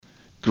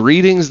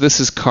Greetings, this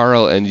is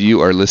Carl, and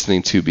you are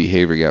listening to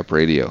Behavior Gap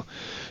Radio.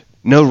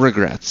 No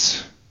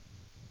regrets.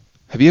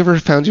 Have you ever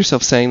found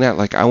yourself saying that?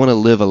 Like, I want to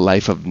live a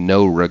life of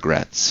no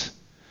regrets.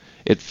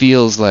 It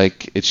feels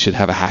like it should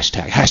have a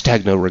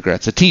hashtag no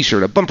regrets, a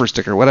t-shirt, a bumper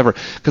sticker, whatever,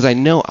 because I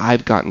know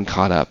I've gotten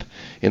caught up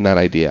in that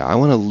idea. I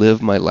want to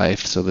live my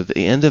life so that at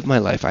the end of my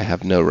life I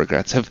have no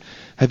regrets.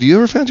 Have you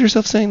ever found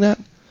yourself saying that?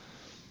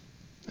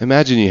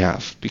 Imagine you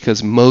have,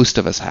 because most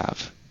of us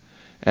have.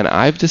 And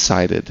I've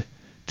decided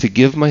to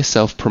give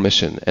myself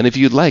permission, and if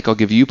you'd like, I'll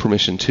give you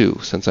permission too,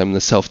 since I'm the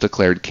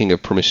self-declared king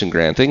of permission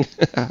granting.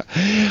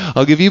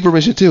 I'll give you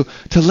permission too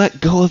to let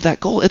go of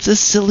that goal. It's a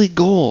silly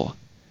goal.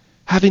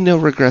 Having no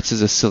regrets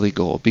is a silly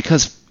goal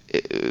because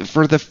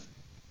for the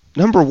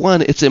number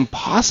one, it's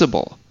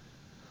impossible.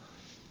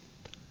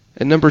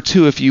 And number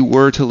two, if you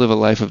were to live a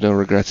life of no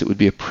regrets, it would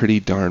be a pretty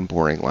darn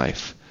boring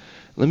life.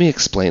 Let me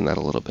explain that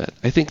a little bit.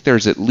 I think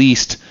there's at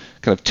least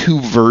kind of two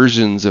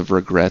versions of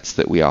regrets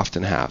that we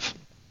often have.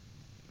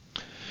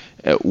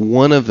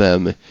 One of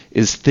them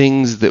is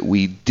things that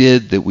we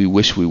did that we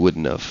wish we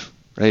wouldn't have,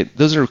 right?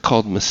 Those are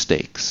called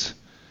mistakes.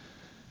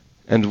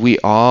 And we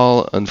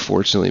all,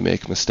 unfortunately,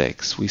 make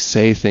mistakes. We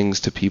say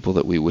things to people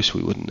that we wish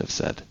we wouldn't have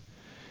said.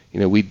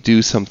 You know, we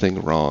do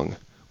something wrong.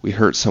 We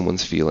hurt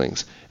someone's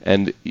feelings.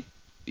 And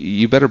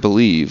you better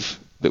believe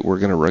that we're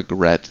going to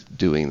regret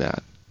doing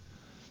that.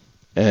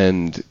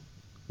 And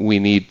we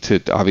need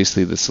to,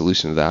 obviously, the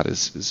solution to that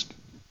is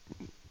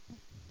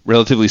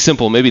relatively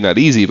simple, maybe not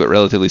easy, but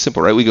relatively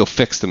simple, right? We go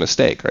fix the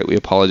mistake, right? We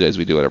apologize,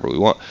 we do whatever we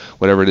want,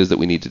 whatever it is that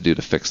we need to do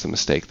to fix the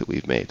mistake that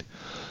we've made.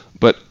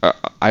 But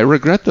I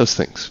regret those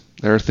things.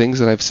 There are things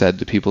that I've said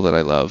to people that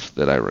I love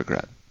that I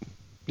regret.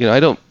 You know, I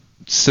don't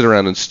sit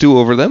around and stew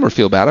over them or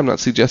feel bad. I'm not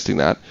suggesting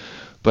that,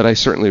 but I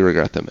certainly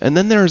regret them. And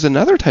then there's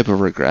another type of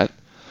regret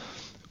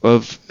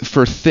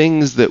for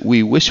things that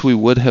we wish we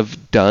would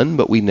have done,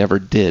 but we never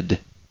did.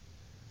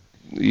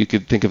 You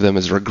could think of them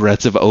as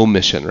regrets of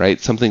omission,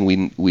 right? Something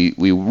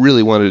we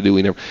really wanted to do,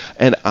 we never.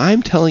 And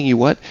I'm telling you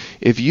what,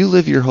 if you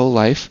live your whole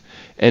life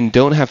and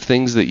don't have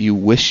things that you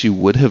wish you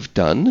would have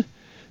done,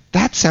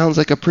 that sounds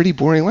like a pretty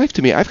boring life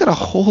to me. I've got a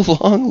whole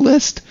long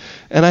list,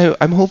 and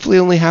I'm hopefully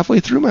only halfway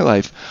through my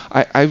life.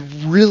 I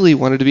really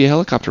wanted to be a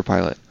helicopter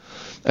pilot.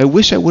 I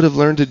wish I would have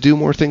learned to do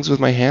more things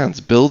with my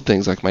hands, build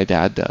things like my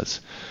dad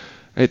does.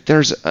 Right?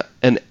 There's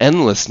an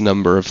endless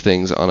number of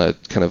things on a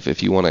kind of,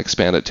 if you want to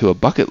expand it to a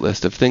bucket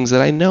list of things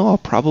that I know I'll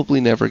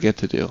probably never get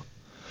to do.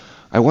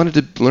 I wanted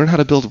to learn how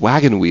to build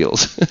wagon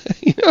wheels,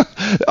 you know,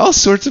 all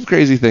sorts of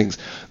crazy things.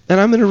 And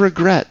I'm going to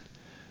regret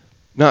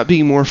not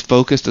being more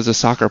focused as a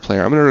soccer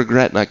player. I'm going to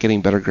regret not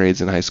getting better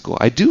grades in high school.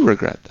 I do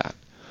regret that.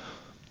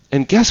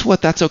 And guess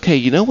what? That's okay.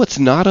 You know what's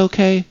not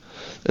okay?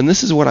 And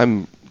this is what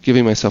I'm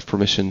giving myself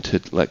permission to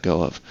let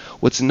go of.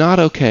 What's not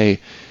okay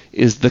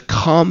is the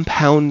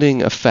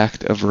compounding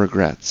effect of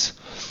regrets.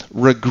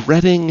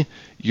 Regretting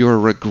your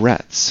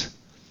regrets.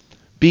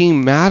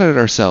 Being mad at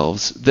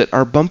ourselves that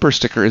our bumper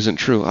sticker isn't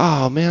true.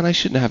 Oh man, I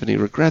shouldn't have any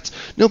regrets.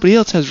 Nobody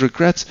else has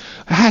regrets.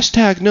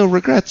 Hashtag no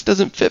regrets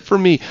doesn't fit for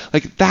me.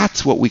 Like,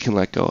 that's what we can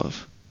let go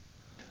of.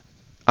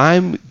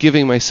 I'm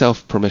giving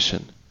myself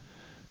permission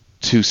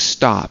to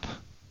stop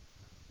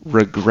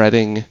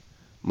regretting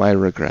my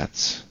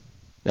regrets.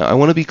 Now, I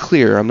want to be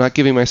clear. I'm not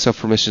giving myself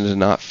permission to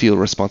not feel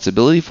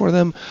responsibility for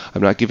them.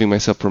 I'm not giving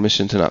myself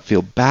permission to not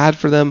feel bad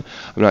for them.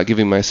 I'm not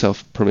giving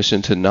myself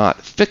permission to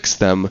not fix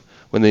them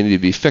when they need to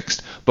be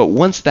fixed. But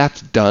once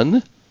that's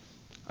done,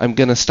 I'm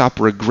going to stop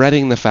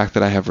regretting the fact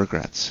that I have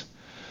regrets.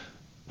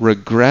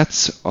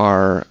 Regrets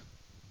are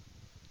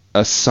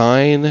a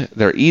sign,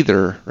 they're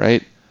either,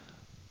 right,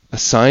 a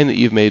sign that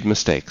you've made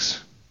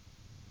mistakes.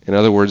 In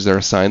other words, they're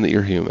a sign that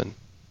you're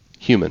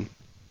human.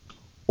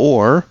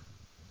 Or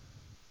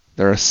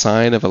they're a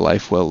sign of a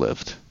life well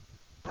lived.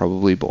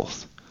 Probably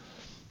both.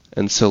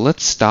 And so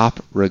let's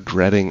stop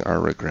regretting our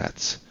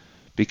regrets,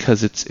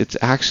 because it's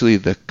actually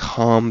the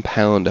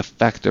compound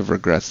effect of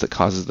regrets that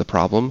causes the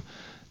problem,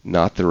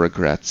 not the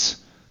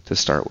regrets to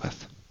start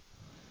with.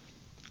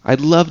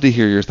 I'd love to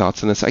hear your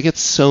thoughts on this. I get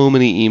so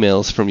many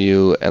emails from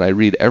you, and I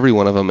read every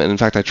one of them, and in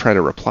fact I try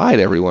to reply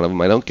to every one of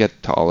them. I don't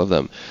get to all of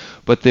them,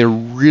 but they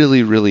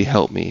really, really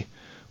help me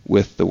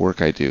with the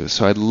work I do.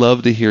 So I'd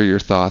love to hear your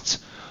thoughts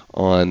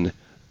on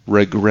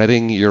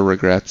regretting your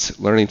regrets,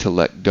 learning to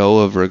let go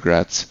of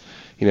regrets.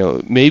 You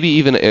know, maybe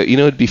even, you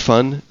know, it'd be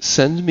fun.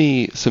 Send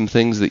me some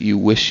things that you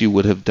wish you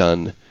would have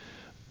done,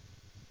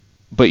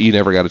 but you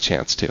never got a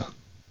chance to,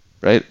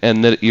 right?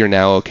 And that you're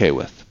now okay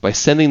with. By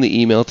sending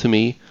the email to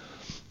me,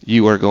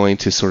 you are going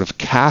to sort of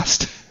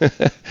cast,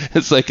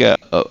 it's like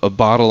a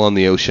bottle on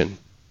the ocean,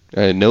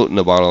 a note in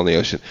a bottle on the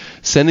ocean.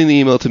 Sending the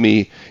email to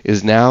me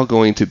is now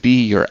going to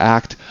be your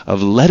act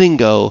of letting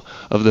go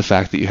of the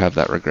fact that you have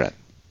that regret.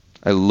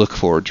 I look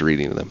forward to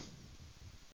reading them.